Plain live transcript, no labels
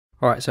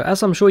Alright, so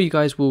as I'm sure you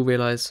guys will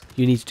realise,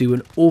 you need to do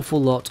an awful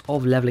lot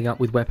of levelling up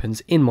with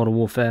weapons in Modern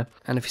Warfare,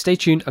 and if you stay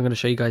tuned, I'm going to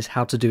show you guys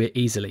how to do it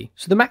easily.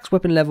 So the max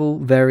weapon level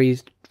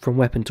varies from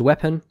weapon to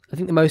weapon. I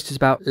think the most is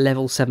about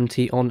level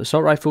 70 on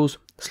assault rifles,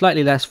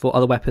 slightly less for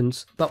other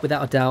weapons, but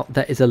without a doubt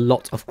there is a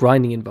lot of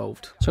grinding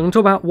involved. So I'm going to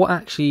talk about what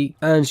actually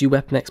earns you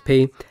weapon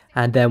XP,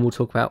 and then we'll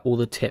talk about all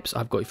the tips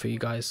I've got for you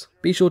guys.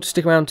 Be sure to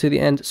stick around to the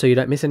end so you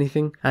don't miss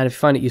anything, and if you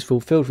find it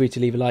useful, feel free to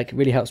leave a like, it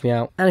really helps me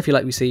out. And if you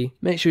like what you see,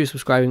 make sure you're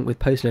subscribing with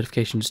post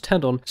notifications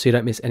turned on so you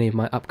don't miss any of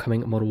my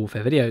upcoming Modern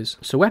Warfare videos.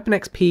 So weapon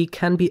XP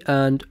can be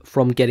earned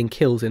from getting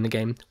kills in the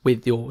game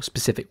with your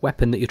specific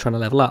weapon that you're trying to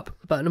level up.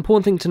 But an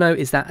important thing to know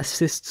is that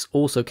assists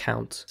also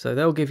count. So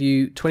they'll give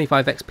you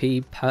 25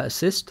 XP per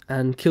assist,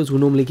 and kills will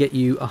normally get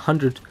you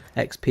 100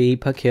 XP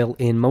per kill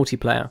in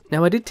multiplayer.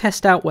 Now I did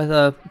test out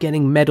whether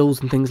getting medals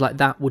and things like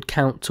that would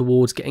count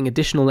towards getting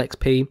additional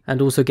XP,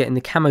 and also getting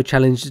the camo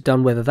challenge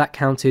done, whether that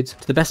counted.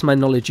 To the best of my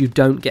knowledge, you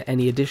don't get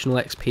any additional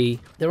XP.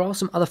 There are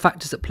some other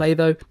factors at play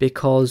though,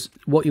 because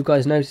what you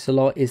guys notice a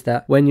lot is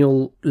that when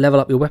you'll level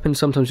up your weapon,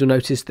 sometimes you'll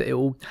notice that it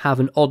will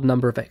have an odd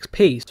number of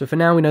XP. So for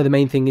now we know the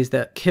main thing is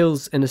that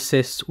kills and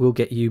assists will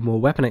get you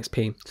more weapon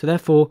XP. So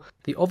therefore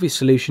the obvious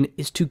solution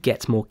is to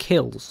get more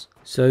kills.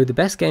 So the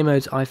best game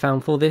modes I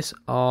found for this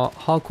are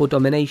Hardcore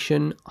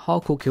Domination,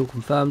 Hardcore Kill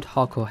Confirmed,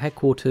 Hardcore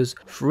Headquarters,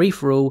 Free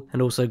For All,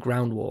 and also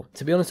Ground War.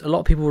 To be honest, a lot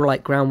of people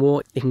like Ground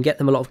War. It can get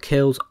them a lot of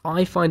kills.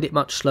 I find it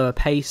much slower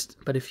paced,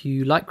 but if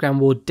you like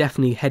Ground War,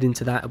 definitely head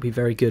into that. It'll be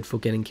very good for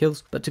getting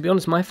kills. But to be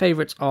honest, my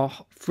favourites are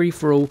Free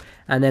For All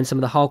and then some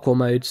of the Hardcore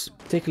modes,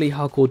 particularly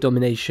Hardcore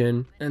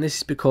Domination. And this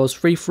is because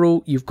Free For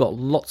All, you've got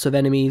lots of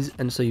enemies,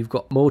 and so you've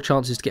got more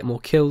chances to get more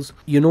kills.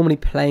 You're normally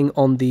playing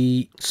on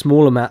the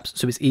smaller maps,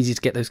 so it's easy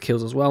to get those kills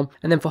as well.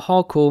 And then for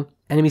Hardcore,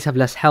 enemies have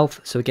less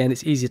health, so again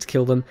it's easier to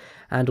kill them,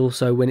 and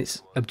also when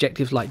it's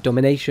objectives like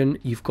Domination,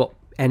 you've got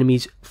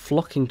enemies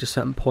flocking to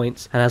certain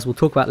points, and as we'll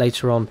talk about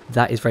later on,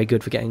 that is very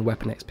good for getting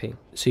weapon XP.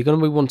 So you're going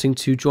to be wanting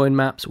to join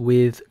maps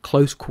with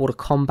close quarter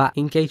combat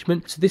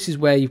engagement. So this is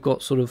where you've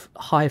got sort of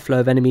high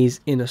flow of enemies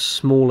in a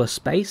smaller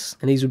space,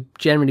 and these would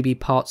generally be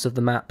parts of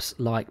the maps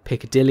like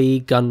Piccadilly,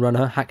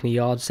 Gunrunner, Hackney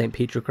Yard, St.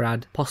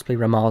 Petrograd, possibly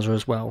Ramazza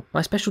as well.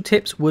 My special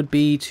tips would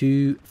be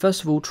to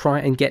first of all try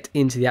and get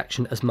into the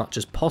action as much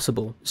as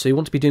possible. So you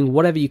want to be doing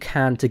whatever you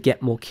can to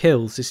get more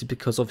kills. This is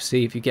because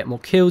obviously if you get more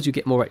kills you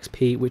get more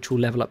XP, which will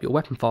level up your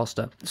weapon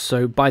faster.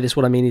 So by this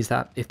what I mean is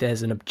that if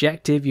there's an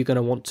objective, you're going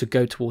to want to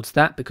go towards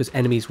that because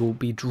enemies will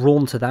be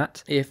drawn to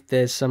that. If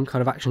there's some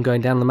kind of action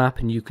going down the map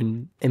and you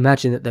can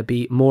imagine that there'll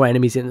be more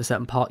enemies in a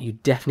certain part, you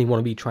definitely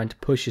want to be trying to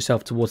push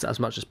yourself towards that as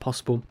much as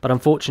possible. But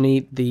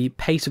unfortunately the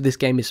pace of this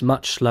game is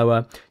much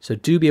slower, so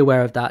do be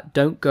aware of that.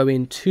 Don't go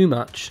in too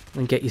much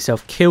and get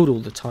yourself killed all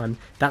the time.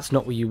 That's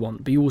not what you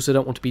want. But you also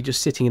don't want to be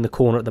just sitting in the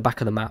corner at the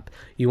back of the map.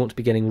 You want to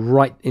be getting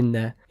right in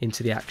there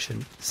into the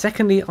action.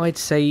 Secondly, I'd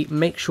say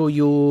make sure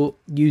you're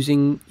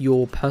using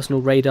your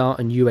personal radar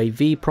and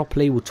UAV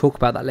properly. We'll talk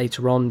about that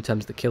later on in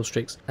terms of the kill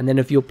streaks. And then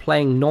if you're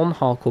playing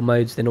non-hardcore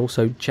modes, then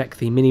also check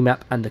the minimap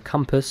and the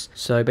compass.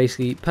 So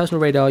basically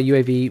personal radar,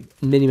 UAV,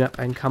 minimap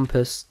and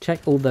compass, check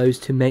all those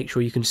to make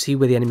sure you can see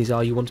where the enemies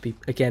are. You want to be,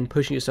 again,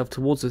 pushing yourself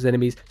towards those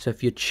enemies. So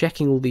if you're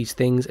checking all these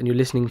things and you're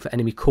listening for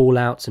enemy call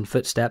outs and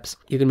footsteps,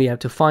 you're going to be able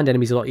to find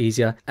enemies a lot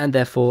easier, and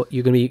therefore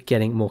you're going to be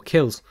getting more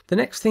kills. The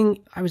next thing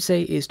I would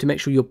say is to make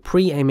sure you're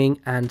pre-aiming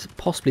and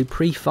possibly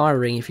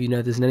pre-firing if you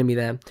know there's an enemy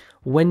there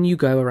when you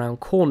go around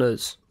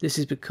corners. This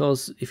is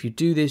because if you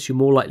do this, you're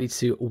more likely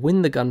to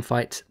win the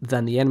gunfight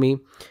than the enemy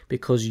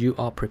because you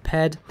are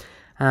prepared,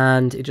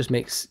 and it just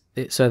makes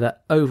it so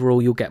that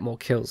overall you'll get more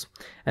kills.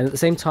 And at the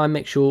same time,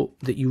 make sure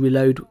that you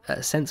reload at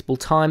a sensible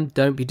time.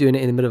 Don't be doing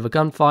it in the middle of a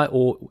gunfight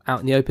or out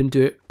in the open.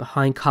 Do it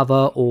behind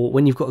cover or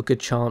when you've got a good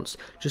chance.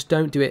 Just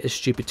don't do it at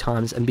stupid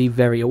times, and be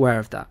very aware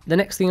of that. The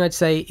next thing I'd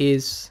say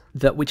is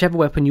that whichever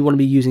weapon you want to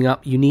be using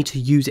up, you need to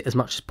use it as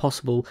much as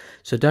possible.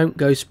 So don't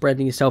go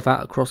spreading yourself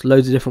out across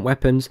loads of different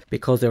weapons,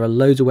 because there are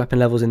loads of weapon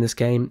levels in this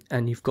game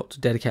and you've got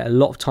to dedicate a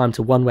lot of time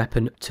to one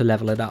weapon to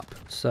level it up.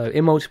 So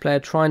in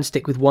multiplayer, try and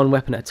stick with one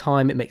weapon at a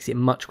time. It makes it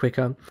much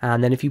quicker.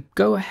 And then if you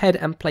go ahead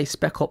and play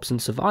Spec Ops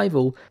and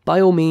Survival, by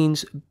all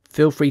means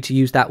feel free to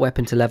use that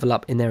weapon to level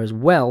up in there as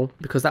well,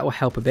 because that will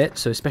help a bit.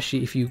 So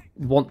especially if you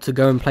want to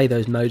go and play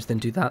those modes, then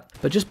do that.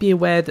 But just be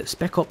aware that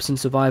Spec Ops and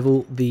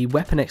Survival, the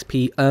weapon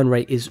XP earn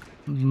rate is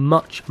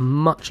much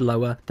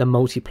lower than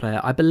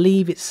multiplayer. I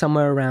believe it's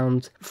somewhere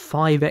around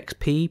 5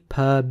 XP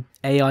per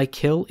AI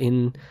kill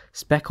in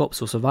Spec Ops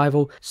or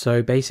Survival,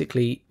 so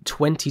basically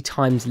 20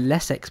 times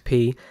less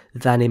XP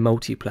than in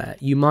multiplayer.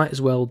 You might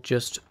as well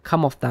just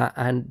come off that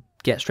and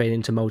get straight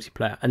into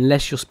multiplayer,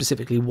 unless you're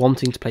specifically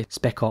wanting to play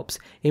Spec Ops,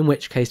 in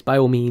which case by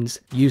all means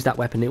use that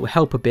weapon. It will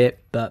help a bit,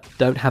 but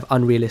don't have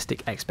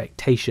unrealistic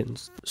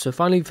expectations. So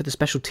finally, for the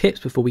special tips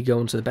before we go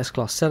on to the best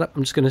class setup,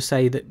 I'm just going to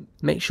say that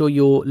make sure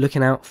you're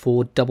looking out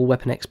for double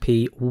weapon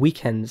XP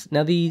weekends.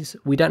 Now these,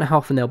 we don't know how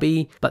often they'll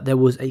be, but there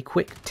was a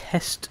quick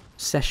test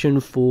session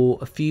for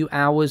a few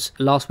hours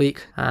last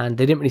week and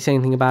they didn't really say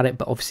anything about it,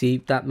 but obviously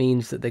that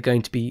means that they're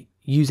going to be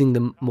using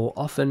them more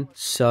often.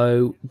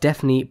 So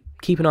definitely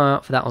keep an eye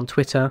out for that on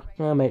Twitter.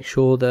 I'll make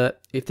sure that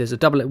if there's a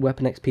double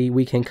weapon XP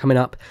weekend coming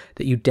up,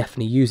 that you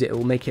definitely use it. It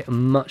will make it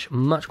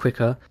much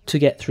quicker to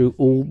get through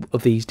all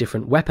of these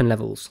different weapon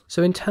levels.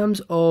 So in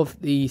terms of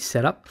the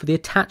setup, for the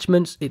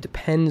attachments, it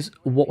depends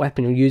what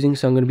weapon you're using.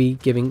 So I'm going to be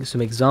giving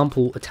some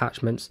example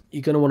attachments.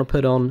 You're going to want to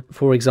put on,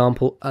 for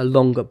example, a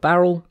longer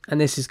barrel,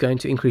 and this is going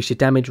to increase your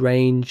damage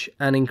range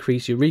and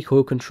increase your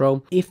recoil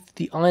control. If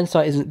the iron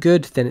sight isn't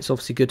good, then it's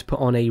obviously good to put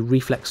on a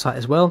reflex sight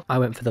as well. I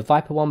went for the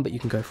Viper one, but you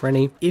can go for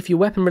any. If your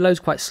weapon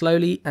reloads quite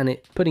slowly and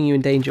it's putting you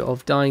in danger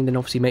of dying, then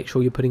obviously make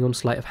sure you're putting on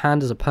sleight of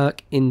hand as a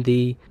perk in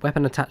the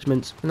weapon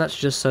attachments, and that's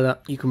just so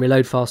that you can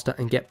reload faster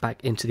and get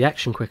back into the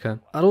action quicker.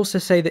 I'd also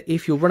say that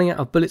if you're running out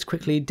of bullets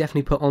quickly,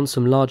 definitely put on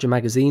some larger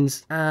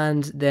magazines,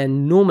 and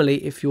then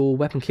normally if your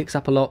weapon kicks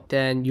up a lot,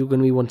 then you're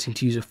going to be wanting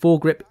to use a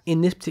foregrip. In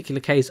this particular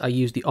case, I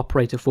use the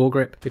operator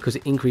foregrip because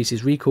it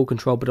increases recoil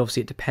control, but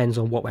obviously it depends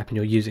on what weapon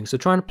you're using. So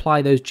try and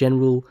apply those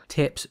general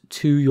tips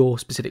to your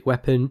specific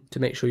weapon to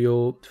make sure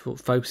you're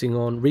focusing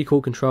on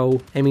recoil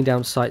control, aiming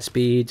down sight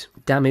speed,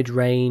 damage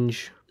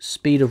range,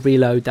 speed of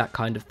reload, that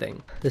kind of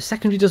thing. The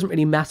secondary doesn't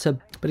really matter,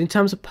 but in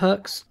terms of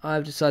perks,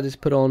 I've decided to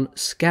put on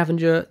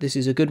Scavenger. This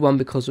is a good one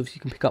because of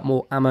you can pick up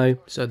more ammo.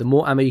 So the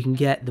more ammo you can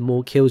get, the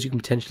more kills you can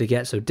potentially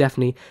get. So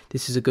definitely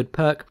this is a good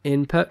perk.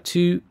 In perk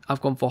 2,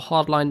 I've gone for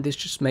Hardline. This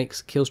just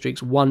makes kill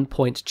streaks 1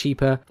 point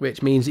cheaper,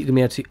 which means that you can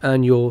be able to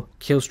earn your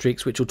kill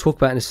streaks, which we'll talk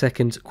about in a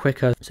second,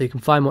 quicker, so you can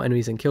find more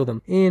enemies and kill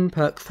them. In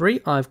perk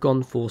 3, I've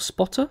gone for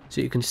Spotter,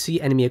 so you can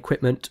see enemy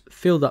equipment,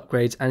 field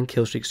upgrades, and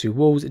kill streaks through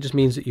walls. It just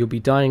means that you'll be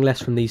dying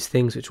less from these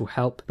things, which will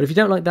help. But if you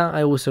don't like that,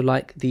 I also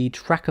like the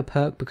Tracker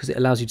perk because it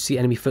allows you to see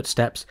enemy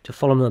footsteps, to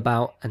follow them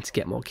about, and to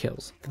get more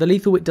kills. For the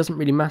lethal, it doesn't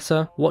really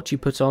matter what you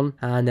put on.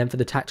 And then for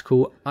the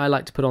tactical, I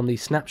like to put on the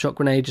Snapshot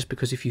Grenade, just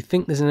because if you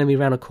think there's an enemy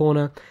around a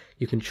corner,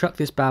 you can chuck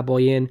this bad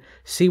boy in,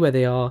 see where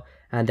they are,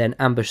 and then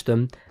ambush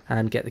them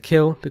and get the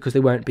kill because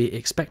they won't be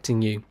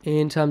expecting you.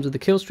 In terms of the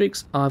kill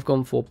streaks, I've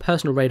gone for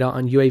Personal Radar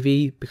and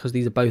UAV because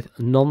these are both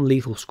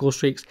non-lethal score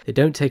streaks. They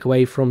don't take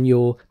away from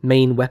your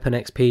main weapon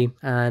XP,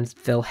 and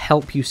they'll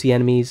help you see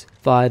enemies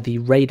via the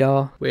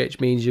radar, which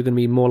means you're going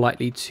to be more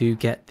likely to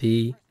get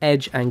the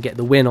edge and get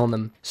the win on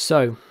them.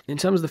 So in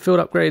terms of the field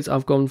upgrades,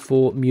 I've gone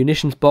for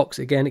Munitions Box.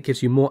 Again, it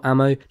gives you more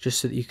ammo just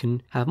so that you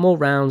can have more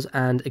rounds,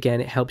 and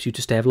again, it helps you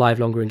to stay alive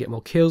longer and get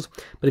more kills.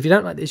 But if you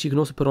don't like this, you can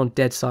also put on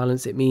Dead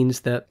Silence. It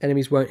means that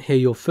enemies won't hear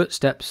your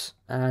footsteps,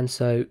 and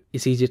so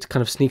it's easier to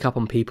kind of sneak up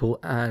on people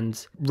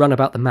and run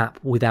about the map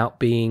without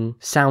being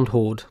sound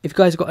hoard. If you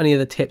guys have got any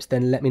other tips,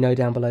 then let me know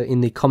down below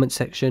in the comment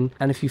section.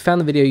 And if you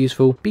found the video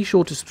useful, be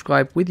sure to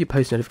subscribe with your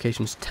post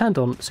notifications turned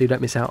on so you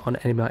don't miss out on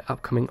any of my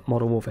upcoming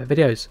Modern Warfare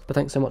videos. But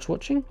thanks so much for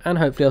watching, and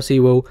hopefully I'll see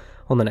you all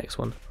on the next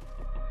one.